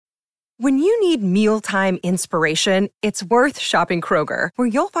When you need mealtime inspiration, it's worth shopping Kroger, where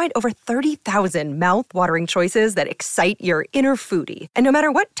you'll find over 30,000 mouth-watering choices that excite your inner foodie. And no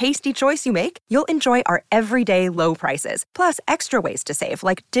matter what tasty choice you make, you'll enjoy our everyday low prices, plus extra ways to save,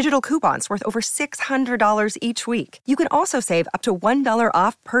 like digital coupons worth over $600 each week. You can also save up to $1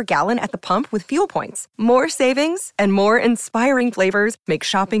 off per gallon at the pump with fuel points. More savings and more inspiring flavors make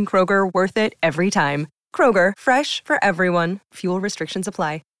shopping Kroger worth it every time. Kroger, fresh for everyone. Fuel restrictions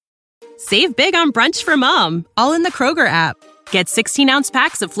apply. Save big on brunch for mom, all in the Kroger app. Get 16-ounce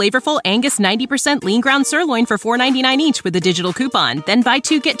packs of flavorful Angus 90% lean ground sirloin for $4.99 each with a digital coupon. Then buy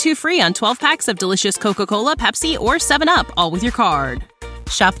 2, get 2 free on 12 packs of delicious Coca-Cola, Pepsi, or 7-Up, all with your card.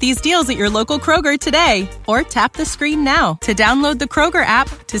 Shop these deals at your local Kroger today, or tap the screen now to download the Kroger app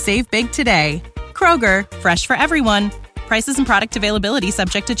to save big today. Kroger, fresh for everyone. Prices and product availability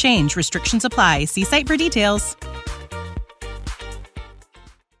subject to change. Restrictions apply. See site for details.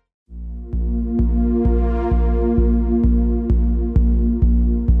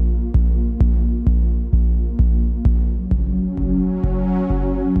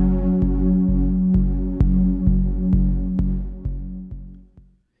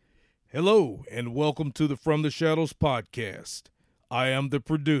 Hello, and welcome to the From the Shadows podcast. I am the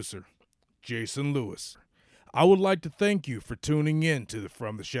producer, Jason Lewis. I would like to thank you for tuning in to the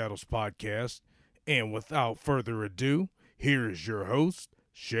From the Shadows podcast, and without further ado, here is your host,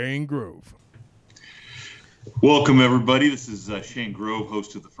 Shane Grove. Welcome, everybody. This is Shane Grove,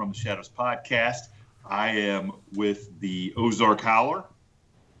 host of the From the Shadows podcast. I am with the Ozark Howler.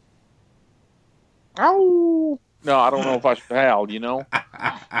 Oh! No, I don't know if I should howl, you know?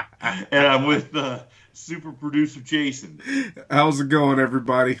 And I'm with super producer Jason. How's it going,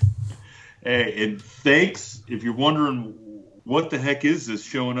 everybody? Hey, and thanks. If you're wondering what the heck is this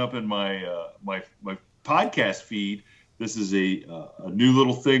showing up in my my podcast feed, this is a new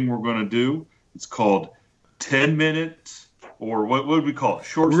little thing we're going to do. It's called 10 minutes, or what would we call it?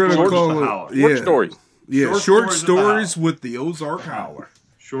 Short stories with the Howler. Yeah. Short stories. Yeah, short stories with the Ozark Howler.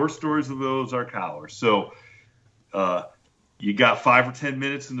 Short stories with the Ozark Howler. So you got 5 or 10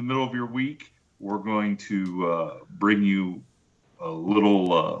 minutes in the middle of your week. We're going to bring you a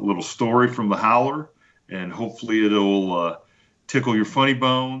little story from the Howler, and hopefully it'll tickle your funny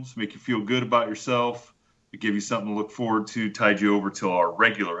bones, make you feel good about yourself, give you something to look forward to, tide you over till our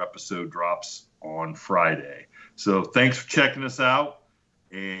regular episode drops on Friday. So thanks for checking us out,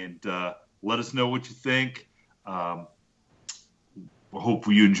 and let us know what you think. We hope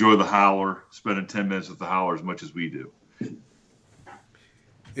you enjoy the Howler, spending 10 minutes with the Howler as much as we do.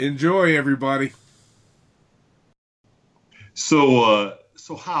 Enjoy, everybody. So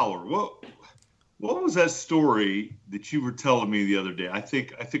Howler, what was that story that you were telling me the other day? I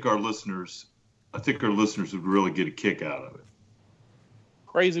think our listeners would really get a kick out of it.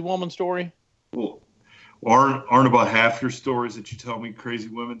 Crazy woman story? Well, aren't about half your stories that you tell me crazy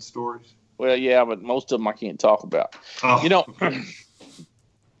women stories? Well, yeah, but most of them I can't talk about. Oh, you know, okay.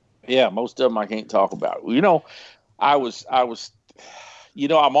 Yeah, most of them I can't talk about. You know, I was, you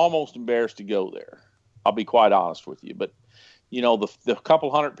know, I'm almost embarrassed to go there. I'll be quite honest with you. But, you know, the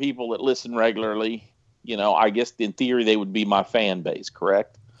couple hundred people that listen regularly, you know, I guess in theory they would be my fan base,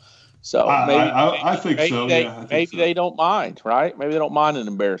 correct? So I think so. Maybe they don't mind, right? Maybe they don't mind an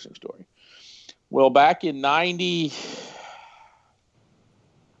embarrassing story. Well, back in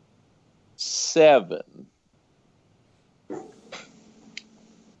 97,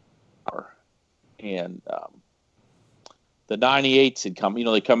 and the 98s had come, you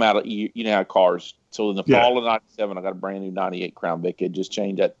know, they come out of, you know how cars, so in the fall of 97, I got a brand new 98 Crown Vic. It just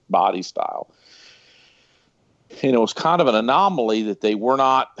changed that body style. And it was kind of an anomaly that they were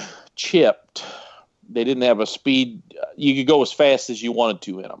not chipped. They didn't have a speed. You could go as fast as you wanted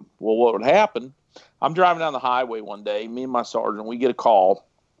to in them. Well, what would happen, I'm driving down the highway one day, me and my sergeant, we get a call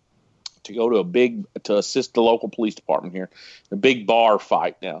to go to assist the local police department here, a big bar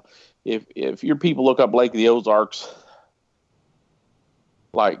fight. Now, if your people look up Lake of the Ozarks,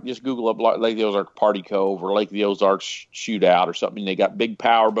 like just Google up Lake of the Ozarks Party Cove or Lake of the Ozarks Shootout or something. They got big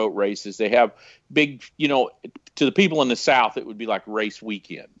powerboat races. They have big, you know, to the people in the South, it would be like race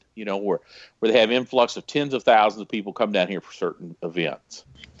weekend, you know, where they have influx of tens of thousands of people come down here for certain events.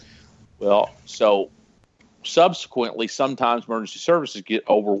 Well, so subsequently, sometimes emergency services get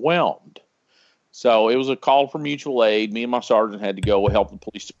overwhelmed. So it was a call for mutual aid. Me and my sergeant had to go help the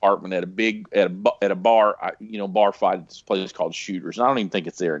police department at a bar fight at this place called Shooters. And I don't even think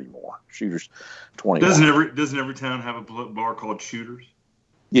it's there anymore. Shooters 21. Doesn't every town have a bar called Shooters?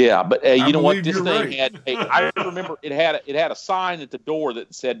 Yeah, but you know what? This you're thing right. had. I remember it had a sign at the door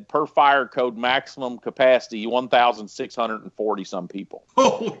that said, "Per fire code, maximum capacity 1,640 some people."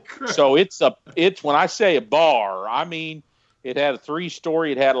 Holy crap! So it's when I say a bar, I mean it had a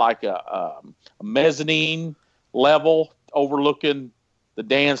 3-story. It had like a mezzanine level overlooking the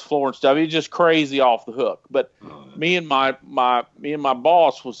dance floor and stuff. It's just crazy off the hook. But me and my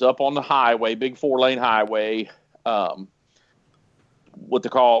boss was up on the highway, big 4-lane highway. What they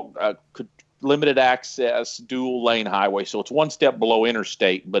call limited access dual lane highway. So it's one step below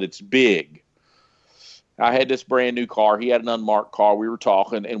interstate, but it's big. I had this brand new car. He had an unmarked car. We were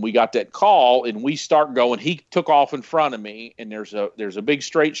talking, and we got that call, and we start going. He took off in front of me, and there's a big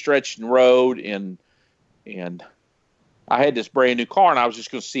straight stretching road, and I had this brand new car, and I was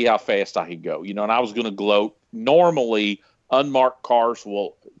just going to see how fast I could go, and I was going to gloat. Normally, unmarked cars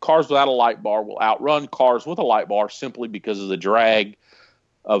without a light bar will outrun cars with a light bar simply because of the drag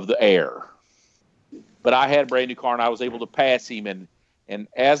of the air. But I had a brand new car, and I was able to pass him. And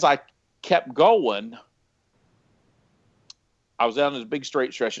as I kept going, I was down this big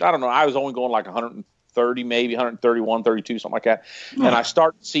straight stretch. I don't know. I was only going like 130, maybe 131, 32, something like that. And I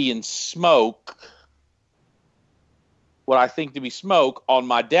started seeing smoke, what I think to be smoke, on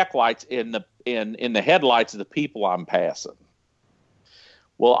my deck lights in the headlights of the people I'm passing.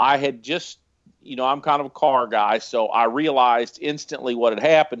 Well, I had just, I'm kind of a car guy, so I realized instantly what had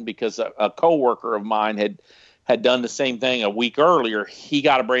happened because a coworker of mine had done the same thing a week earlier. He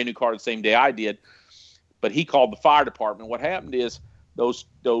got a brand new car the same day I did, but he called the fire department. What happened is those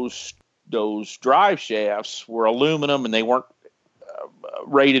drive shafts were aluminum and they weren't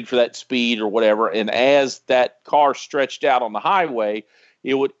rated for that speed or whatever. And as that car stretched out on the highway,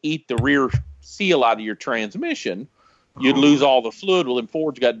 it would eat the rear seal out of your transmission. You'd lose all the fluid. Well, in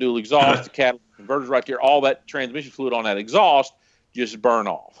Ford's got dual exhaust, the catalytic converter's right there. All that transmission fluid on that exhaust just burn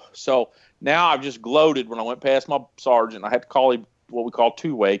off. So now I've just gloated when I went past my sergeant. I had to call him what we call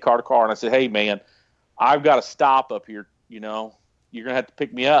two-way, car to car, and I said, "Hey, man, I've got to stop up here. You're going to have to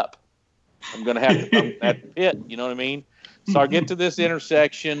pick me up. I'm going to have to come at the pit." You know what I mean? So I get to this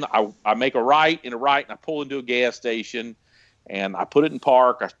intersection. I make a right and I pull into a gas station. And I put it in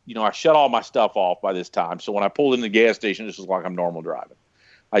park. I shut all my stuff off by this time. So when I pulled in the gas station, this is like I'm normal driving.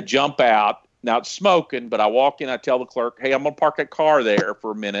 I jump out. Now it's smoking, but I walk in. I tell the clerk, "Hey, I'm going to park that car there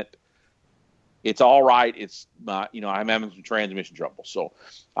for a minute. It's all right. It's my, I'm having some transmission trouble." So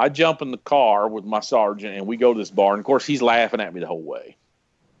I jump in the car with my sergeant, and we go to this bar. And of course, he's laughing at me the whole way.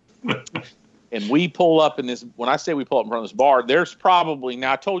 And we pull up in this. When I say we pull up in front of this bar, there's probably,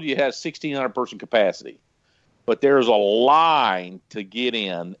 now I told you it has 1,600 person capacity. But there's a line to get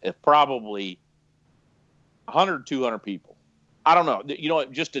in of probably 100, 200 people. I don't know.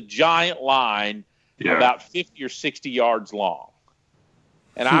 Just a giant line about 50 or 60 yards long.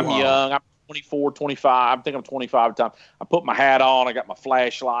 And I'm young. I'm 24, 25. I think I'm 25 at the time. I put my hat on. I got my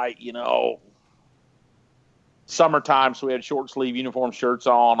flashlight, Summertime, so we had short sleeve uniform shirts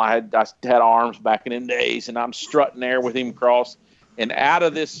on. I had arms back in them days, and I'm strutting there with him across. And out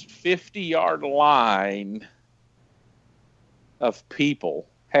of this 50-yard line of people,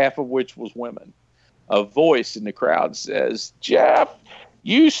 half of which was women, a voice in the crowd says, "Jeff,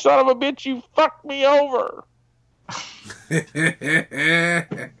 you son of a bitch, you fucked me over."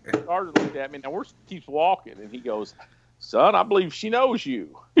 Sergeant looked at me. Now we're keeps walking, and he goes, "Son, I believe she knows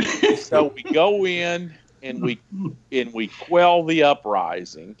you." So we go in and we quell the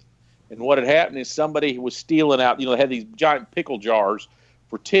uprising. And what had happened is somebody was stealing out. They had these giant pickle jars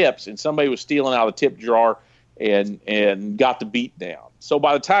for tips, and somebody was stealing out of the tip jar and got the beat down. So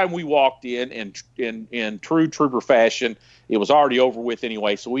by the time we walked in true trooper fashion, it was already over with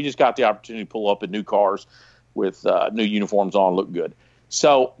anyway. So we just got the opportunity to pull up in new cars with new uniforms on, look good.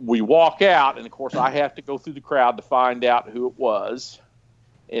 So we walk out, and of course I have to go through the crowd to find out who it was.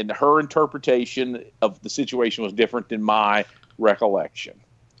 And her interpretation of the situation was different than my recollection.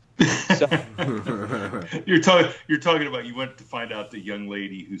 So, You're talking about you went to find out the young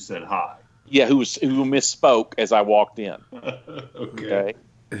lady who said hi. Yeah, who misspoke as I walked in. Okay.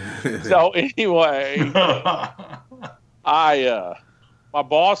 So anyway, my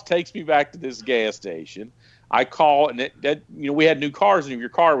boss takes me back to this gas station. I call, and we had new cars, and if your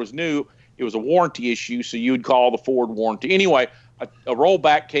car was new, it was a warranty issue, so you would call the Ford warranty. Anyway, a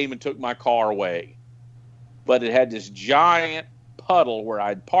rollback came and took my car away, but it had this giant puddle where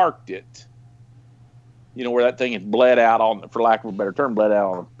I'd parked it. Where that thing had bled out on, for lack of a better term, bled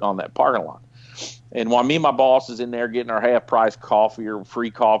out on that parking lot. And while me and my boss is in there getting our half-price coffee or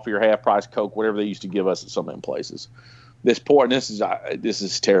free coffee or half-price Coke, whatever they used to give us at some of them places, this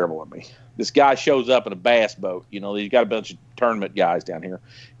is terrible of me. This guy shows up in a bass boat. He's got a bunch of tournament guys down here,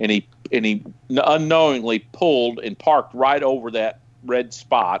 and he unknowingly pulled and parked right over that red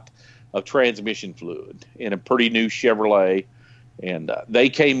spot of transmission fluid in a pretty new Chevrolet. And they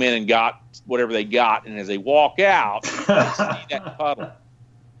came in and got whatever they got, and as they walk out, they see that puddle.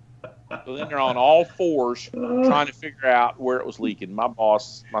 So then they're on all fours trying to figure out where it was leaking. My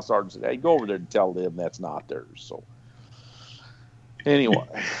sergeant said, "Hey, go over there and tell them that's not theirs." So anyway,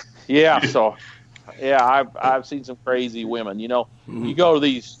 yeah. So yeah, I've seen some crazy women. You know, you go to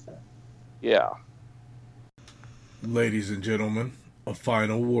these, yeah. Ladies and gentlemen, a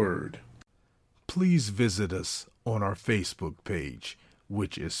final word. Please visit us on our Facebook page,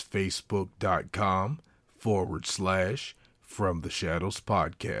 which is facebook.com/From the Shadows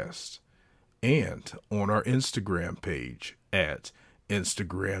Podcast, and on our Instagram page at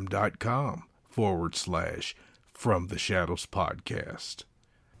instagram.com/From the Shadows Podcast.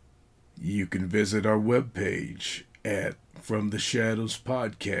 You can visit our webpage at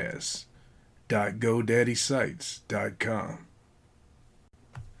FromTheShadowsPodcast.GoDaddySites.com,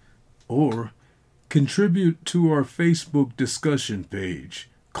 or contribute to our Facebook discussion page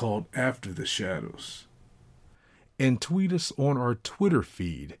called After the Shadows, and tweet us on our Twitter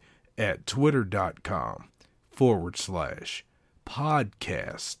feed at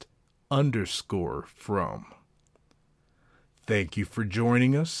twitter.com/podcast_from. Thank you for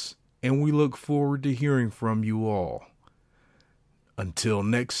joining us, and we look forward to hearing from you all. Until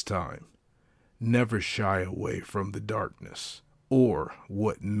next time, never shy away from the darkness or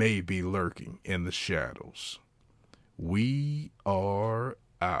what may be lurking in the shadows. We are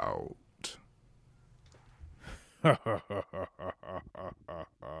out.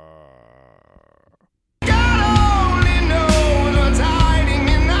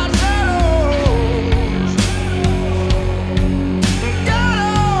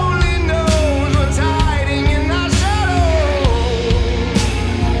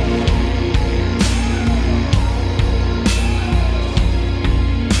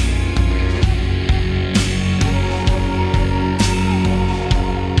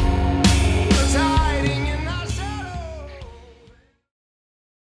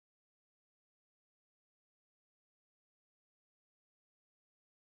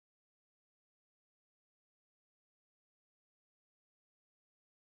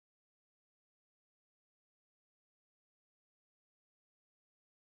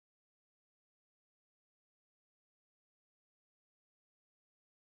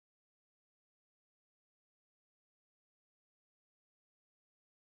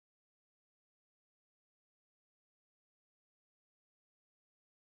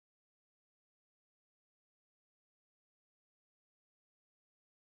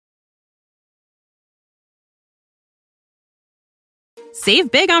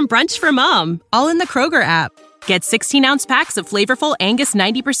 Save big on brunch for mom, all in the Kroger app. Get 16-ounce packs of flavorful Angus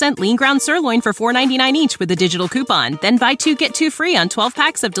 90% lean ground sirloin for $4.99 each with a digital coupon. Then buy 2, get 2 free on 12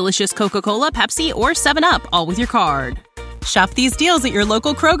 packs of delicious Coca-Cola, Pepsi, or 7-Up, all with your card. Shop these deals at your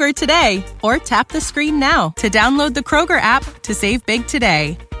local Kroger today, or tap the screen now to download the Kroger app to save big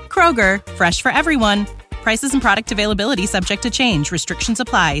today. Kroger, fresh for everyone. Prices and product availability subject to change. Restrictions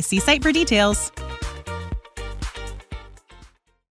apply. See site for details.